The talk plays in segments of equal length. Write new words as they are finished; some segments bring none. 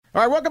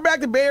All right, welcome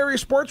back to Bay Area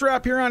Sports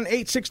Wrap here on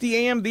 860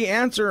 AM. The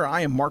Answer.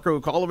 I am Marco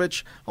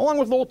Kolovich, along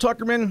with Lowell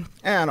Tuckerman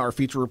and our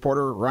feature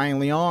reporter, Ryan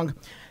Leong.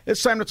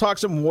 It's time to talk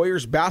some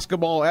Warriors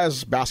basketball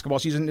as basketball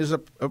season is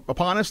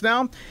upon us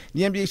now.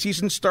 The NBA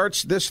season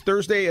starts this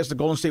Thursday as the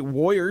Golden State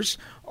Warriors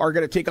are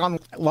going to take on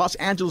Los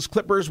Angeles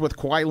Clippers with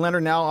Kawhi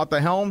Leonard now at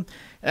the helm.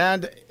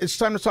 And it's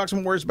time to talk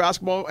some Warriors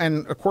basketball.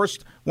 And, of course,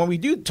 when we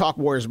do talk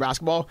Warriors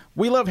basketball,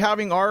 we love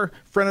having our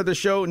friend of the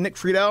show, Nick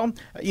Friedell,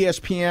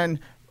 ESPN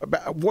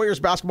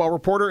Warriors basketball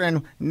reporter.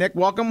 And, Nick,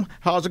 welcome.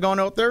 How's it going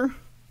out there?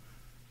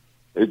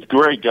 It's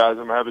great, guys.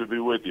 I'm happy to be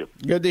with you.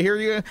 Good to hear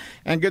you,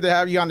 and good to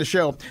have you on the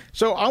show.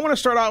 So I want to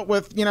start out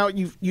with,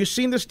 you've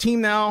seen this team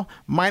now,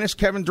 minus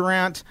Kevin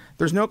Durant.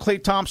 There's no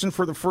Klay Thompson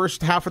for the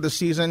first half of the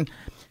season.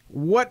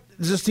 What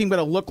is this team going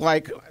to look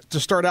like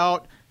to start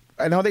out?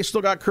 I know they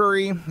still got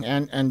Curry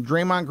and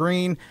Draymond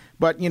Green,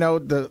 but,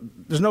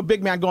 there's no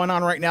big man going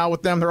on right now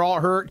with them. They're all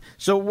hurt.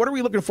 So what are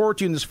we looking forward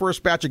to in this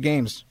first batch of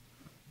games?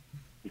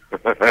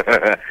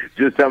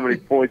 Just how many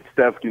points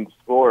Steph can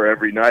score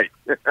every night.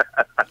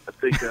 I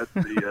think that's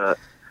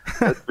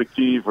the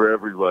key for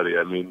everybody.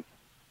 I mean,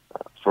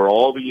 for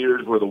all the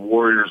years where the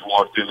Warriors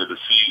walked into the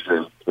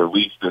season, at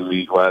least in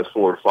these last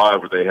 4 or 5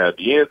 where they had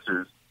the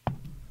answers,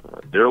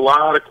 there are a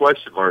lot of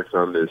question marks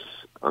on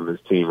this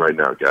team right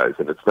now, guys.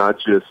 And it's not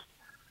just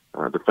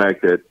the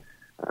fact that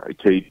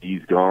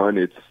KD's gone.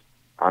 It's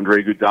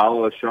Andre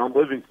Iguodala, Sean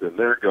Livingston.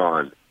 They're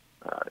gone.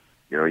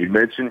 You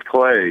mentioned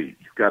Klay.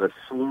 You've got a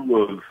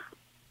slew of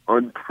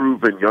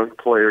unproven young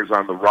players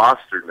on the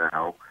roster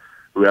now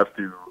who have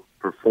to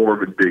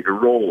perform in bigger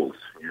roles.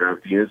 You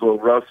have D'Angelo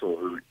Russell,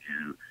 who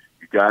you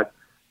got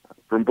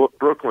from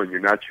Brooklyn. You're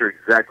not sure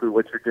exactly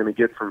what you're going to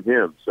get from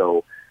him.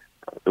 So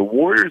the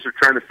Warriors are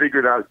trying to figure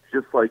it out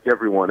just like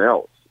everyone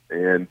else.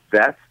 And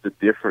that's the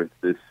difference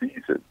this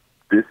season.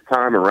 This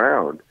time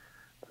around,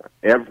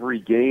 every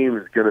game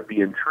is going to be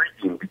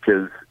intriguing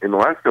because in the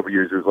last couple of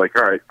years, it was like,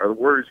 all right, are the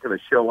Warriors going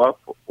to show up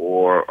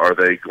or are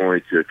they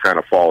going to kind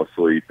of fall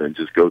asleep and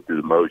just go through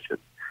the motions?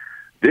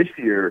 This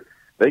year,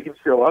 they can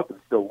show up and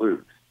still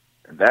lose.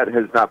 And that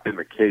has not been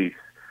the case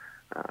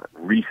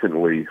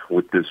recently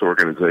with this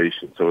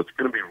organization. So it's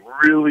going to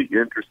be really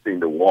interesting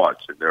to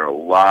watch. And there are a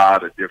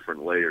lot of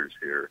different layers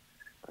here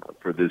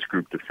for this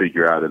group to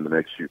figure out in the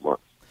next few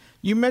months.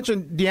 You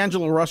mentioned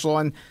D'Angelo Russell,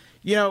 and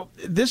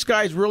this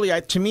guy's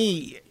really, to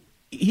me,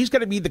 he's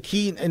going to be the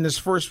key in this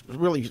first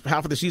really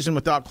half of the season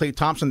without Klay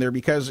Thompson there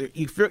because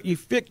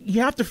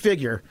you have to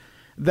figure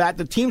that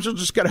the teams are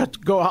just going to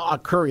go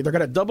out Curry. They're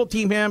going to double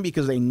team him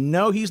because they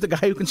know he's the guy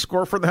who can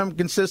score for them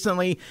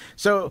consistently.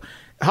 So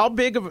how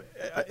big of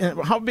I'm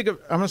going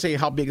to say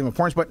how big of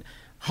importance, but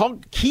how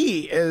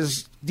key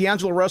is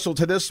D'Angelo Russell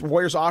to this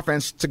Warriors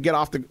offense to get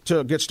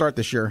to get start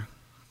this year?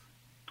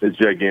 It's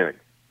gigantic.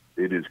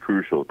 It is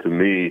crucial to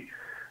me.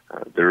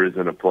 There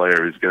isn't a player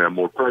who's going to have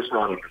more pressure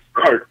on him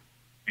to start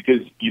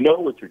because you know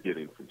what you're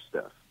getting from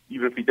Steph.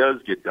 Even if he does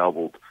get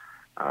doubled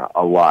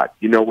a lot,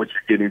 you know what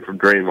you're getting from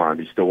Draymond.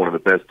 He's still one of the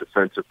best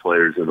defensive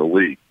players in the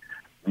league.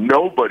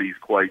 Nobody's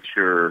quite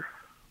sure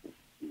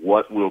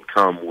what will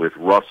come with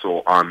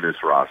Russell on this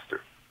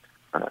roster.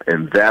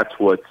 And that's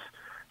what's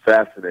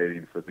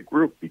fascinating for the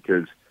group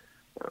because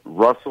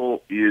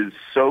Russell is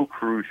so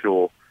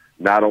crucial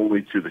not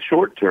only to the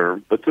short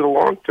term, but to the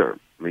long term.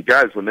 I mean,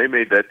 guys, when they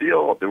made that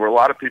deal, there were a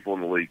lot of people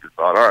in the league who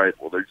thought, all right,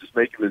 well, they're just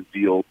making this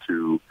deal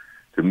to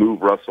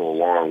move Russell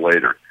along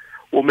later.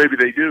 Well, maybe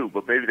they do,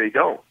 but maybe they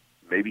don't.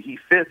 Maybe he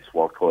fits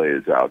while Klay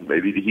is out.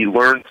 Maybe he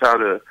learns how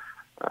to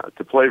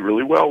play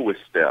really well with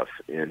Steph,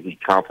 and he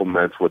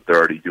complements what they're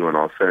already doing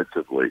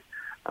offensively.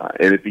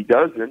 And if he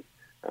doesn't,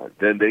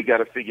 then they got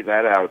to figure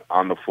that out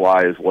on the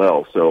fly as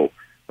well. So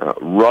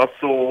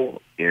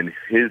Russell and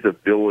his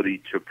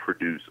ability to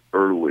produce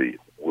early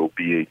will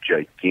be a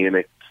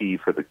gigantic key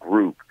for the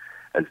group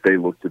as they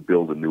look to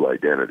build a new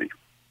identity.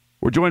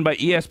 We're joined by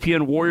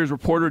ESPN Warriors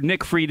reporter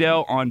Nick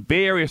Friedell on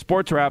Bay Area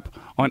Sports Wrap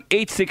on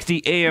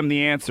 860 AM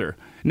The Answer.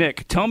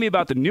 Nick, tell me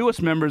about the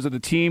newest members of the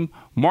team,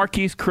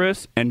 Marquise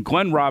Chris and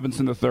Glenn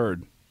Robinson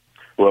III.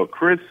 Well,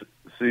 Chris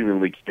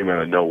seemingly came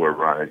out of nowhere,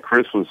 Ryan.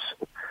 Chris was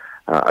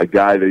a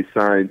guy they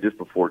signed just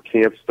before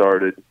camp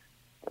started.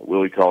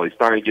 Willie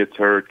Cauley-Stein gets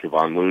hurt.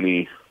 Kevon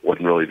Looney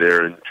wasn't really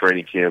there in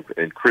training camp.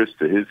 And Chris,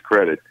 to his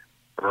credit,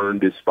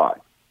 earned his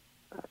spot.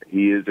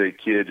 He is a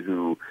kid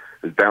who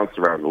has bounced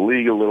around the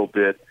league a little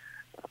bit,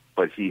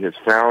 but he has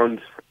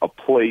found a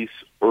place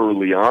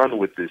early on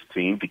with this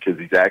team because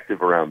he's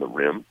active around the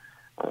rim.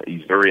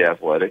 He's very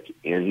athletic,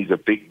 and he's a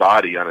big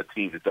body on a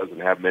team that doesn't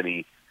have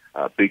many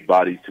big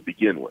bodies to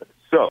begin with.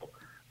 So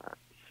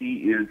he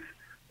is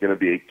going to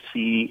be a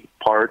key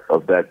part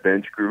of that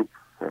bench group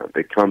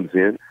that comes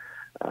in.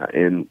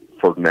 And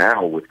for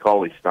now, with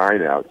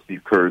Cauley-Stein out,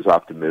 Steve Kerr is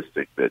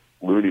optimistic that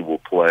Looney will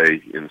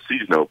play in the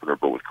season opener.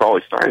 But with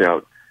Cauley-Stein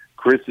out,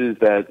 Chris is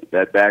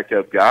that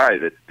backup guy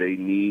that they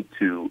need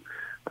to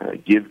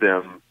give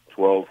them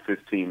 12,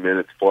 15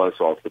 minutes plus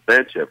off the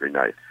bench every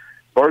night.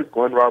 As far as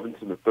Glenn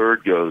Robinson III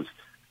goes,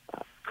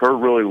 Kerr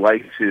really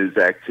likes his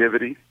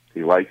activity.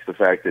 He likes the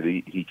fact that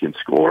he can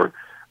score,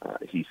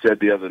 He said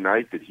the other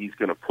night that he's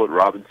going to put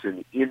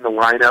Robinson in the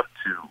lineup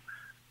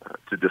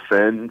to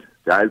defend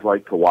guys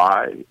like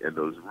Kawhi and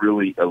those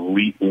really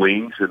elite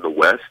wings in the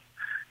West.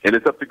 And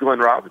it's up to Glenn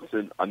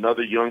Robinson,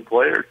 another young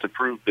player, to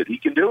prove that he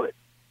can do it,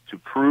 to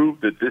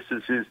prove that this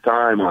is his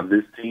time on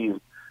this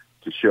team,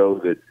 to show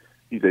that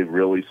he's a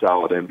really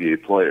solid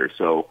NBA player.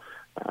 So,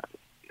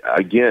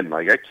 again,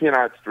 I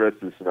cannot stress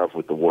this enough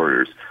with the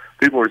Warriors.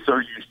 People are so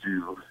used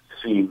to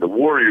seeing the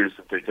Warriors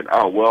and thinking,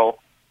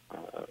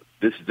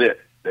 this is it.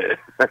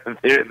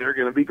 They're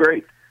going to be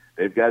great.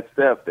 They've got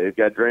Steph. They've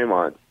got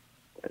Draymond.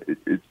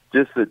 It's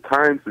just that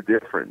times are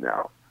different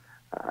now.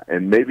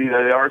 And maybe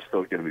they are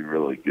still going to be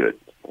really good.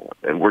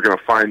 And we're going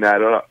to find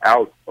that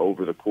out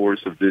over the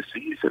course of this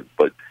season.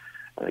 But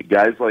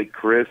guys like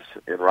Chris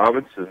and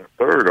Robinson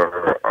III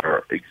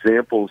are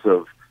examples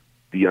of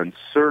the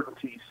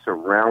uncertainty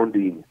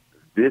surrounding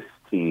this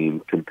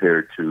team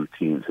compared to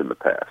teams in the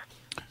past.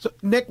 So,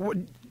 Nick,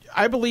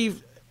 I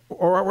believe,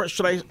 or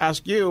should I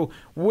ask you,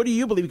 what do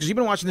you believe? Because you've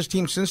been watching this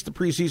team since the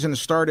preseason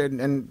started,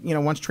 and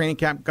once training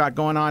camp got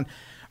going on.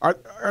 Are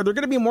there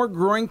going to be more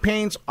growing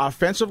pains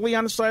offensively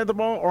on the side of the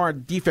ball or on the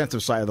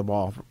defensive side of the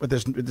ball with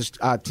this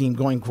team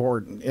going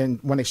forward and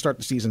when they start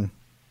the season?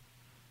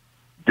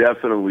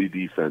 Definitely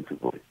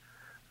defensively.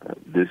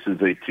 This is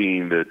a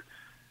team that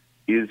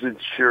isn't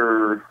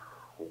sure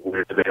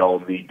where they all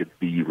need to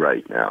be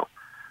right now.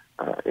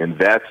 And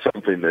that's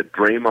something that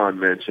Draymond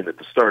mentioned at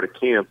the start of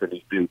camp, and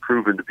he's been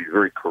proven to be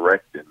very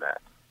correct in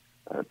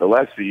that. The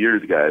last few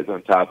years, guys,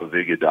 on top of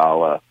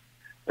Iguodala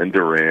and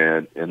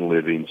Durant and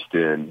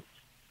Livingston,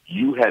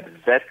 you had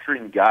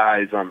veteran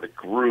guys on the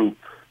group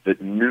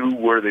that knew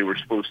where they were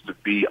supposed to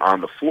be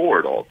on the floor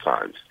at all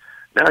times.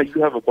 Now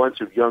you have a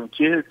bunch of young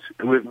kids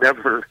who have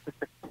never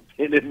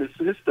been in the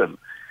system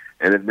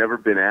and have never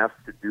been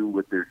asked to do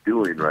what they're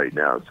doing right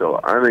now. So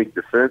I think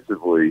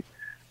defensively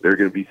there are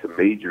going to be some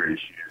major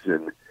issues.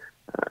 And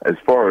as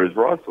far as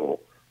Russell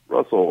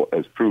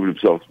has proven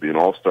himself to be an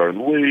all-star in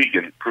the league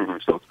and proven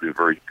himself to be a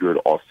very good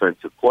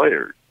offensive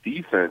player.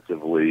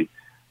 Defensively,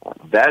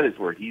 that is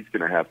where he's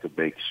going to have to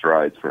make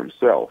strides for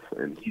himself.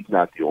 And he's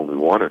not the only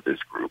one of this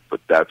group,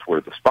 but that's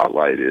where the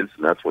spotlight is,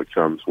 and that's what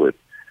comes with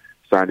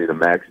signing a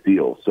max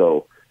deal.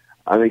 So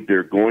I think there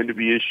are going to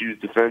be issues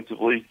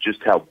defensively.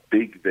 Just how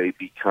big they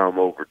become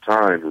over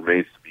time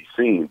remains to be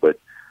seen. But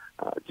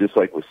just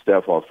like with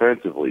Steph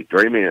offensively,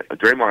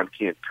 Draymond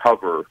can't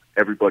cover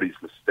everybody's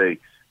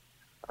mistakes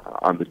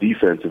on the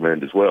defensive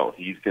end as well.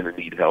 He's going to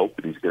need help,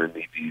 and he's going to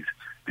need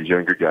these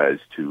younger guys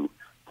to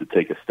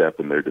take a step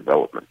in their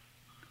development.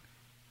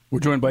 We're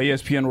joined by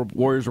ESPN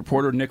Warriors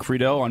reporter Nick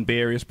Friedell on Bay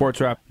Area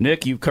Sports Wrap.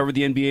 Nick, you've covered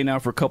the NBA now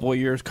for a couple of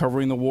years,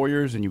 covering the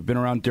Warriors, and you've been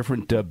around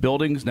different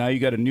buildings. Now you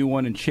got a new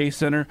one in Chase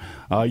Center.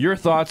 Your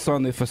thoughts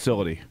on the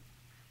facility?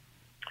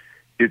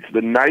 It's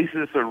the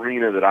nicest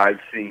arena that I've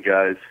seen,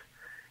 guys,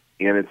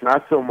 and it's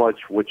not so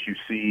much what you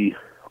see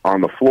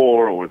on the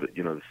floor or the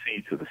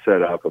seats or the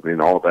setup. I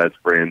mean, all that's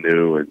brand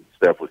new. And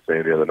Steph was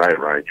saying the other night,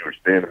 Ryan, you were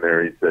standing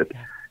there. He said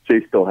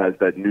Chase still has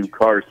that new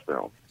car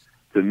smell.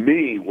 To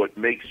me, what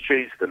makes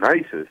Chase the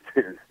nicest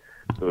is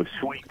those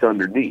suites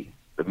underneath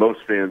that most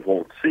fans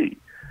won't see.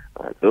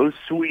 Those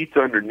suites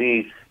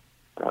underneath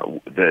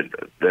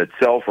that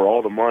sell for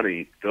all the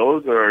money,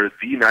 those are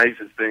the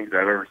nicest things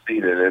I've ever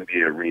seen in an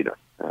NBA arena.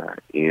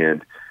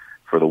 And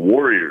for the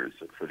Warriors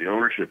and for the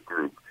ownership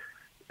group,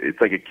 it's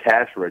like a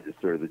cash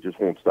register that just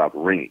won't stop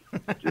ringing.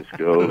 It just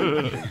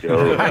goes and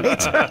goes and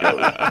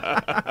goes.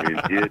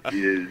 And it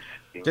is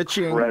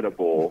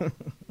incredible,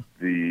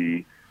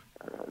 the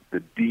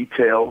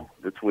detail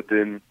that's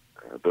within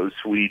those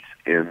suites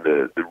and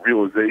the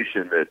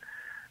realization that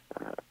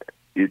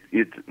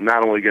it's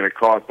not only going to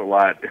cost a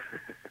lot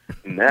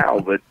now,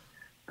 but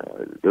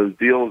those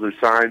deals are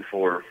signed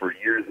for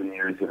years and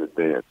years in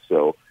advance.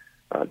 So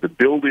the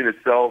building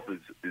itself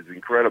is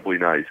incredibly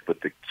nice,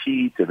 but the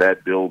key to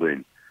that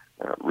building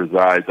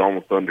resides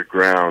almost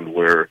underground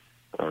where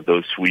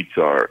those suites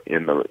are.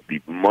 And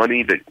the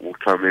money that will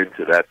come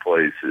into that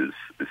place is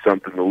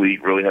something the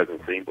league really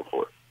hasn't seen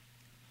before.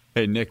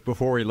 Hey, Nick,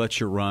 before we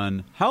let you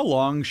run, how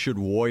long should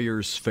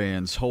Warriors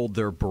fans hold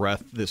their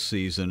breath this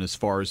season as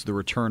far as the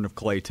return of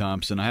Klay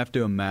Thompson? I have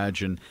to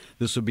imagine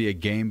this will be a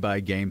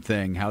game-by-game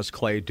thing. How's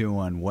Klay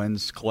doing?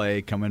 When's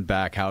Klay coming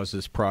back? How's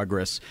his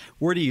progress?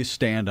 Where do you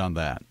stand on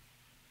that?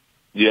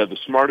 Yeah, the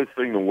smartest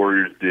thing the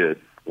Warriors did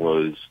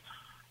was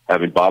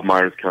having Bob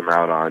Myers come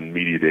out on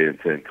Media Day and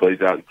saying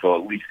Klay's out until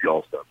at least the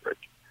All-Star break,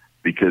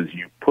 because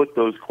you put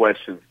those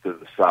questions to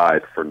the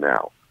side for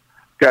now.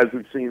 Guys,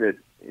 we've seen it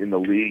in the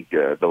league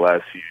the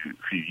last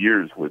few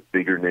years with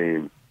bigger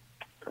name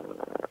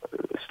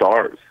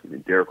stars. I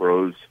mean, Derrick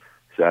Rose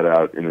sat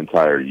out an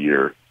entire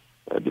year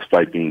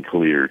despite being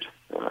cleared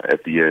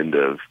at the end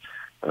of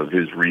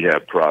his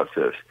rehab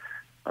process.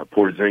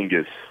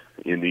 Porzingis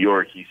in New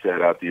York, he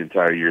sat out the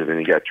entire year. Then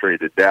he got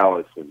traded to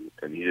Dallas,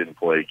 and he didn't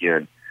play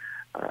again.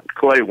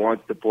 Klay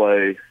wants to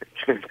play.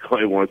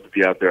 Klay wants to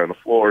be out there on the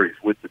floor. He's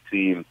with the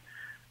team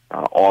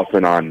off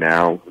and on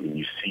now. I mean,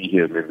 you see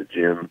him in the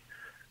gym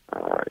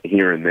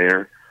here and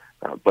there.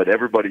 But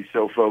everybody's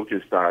so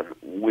focused on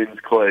when's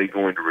Clay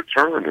going to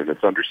return, and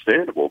it's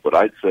understandable. But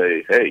I'd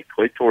say, hey,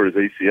 Clay tore his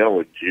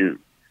ACL in June.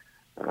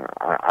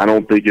 I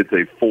don't think it's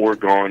a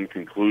foregone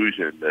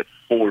conclusion that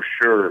for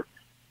sure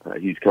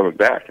he's coming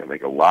back. I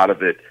think a lot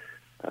of it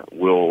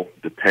will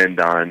depend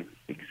on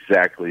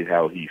exactly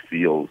how he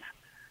feels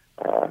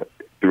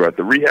throughout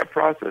the rehab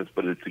process,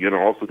 but it's going to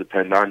also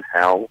depend on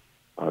how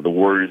the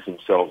Warriors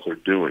themselves are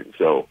doing.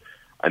 So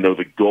I know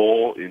the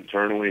goal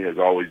internally has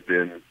always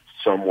been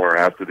somewhere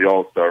after the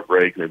All-Star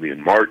break, maybe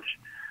in March.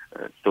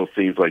 It still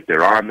seems like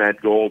they're on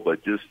that goal,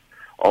 but just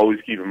always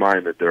keep in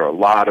mind that there are a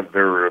lot of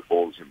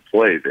variables in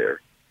play there.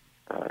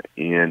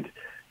 And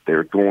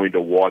they're going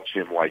to watch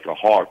him like a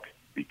hawk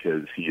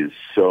because he is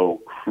so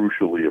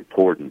crucially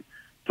important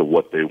to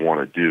what they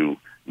want to do,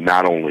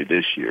 not only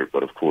this year,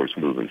 but, of course,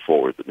 moving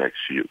forward the next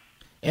few.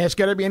 And it's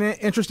going to be an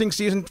interesting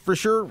season for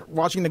sure,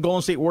 watching the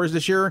Golden State Warriors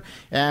this year.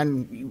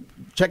 And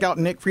check out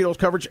Nick Friedell's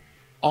coverage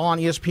on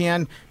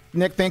ESPN.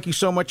 Nick, thank you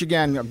so much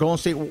again. Golden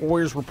State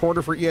Warriors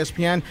reporter for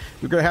ESPN.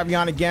 We're going to have you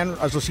on again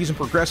as the season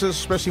progresses,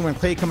 especially when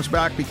Clay comes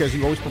back, because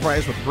you always provide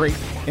us with great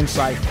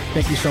insight.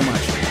 Thank you so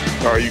much.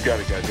 All right, you got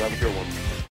it, guys. Have a good one.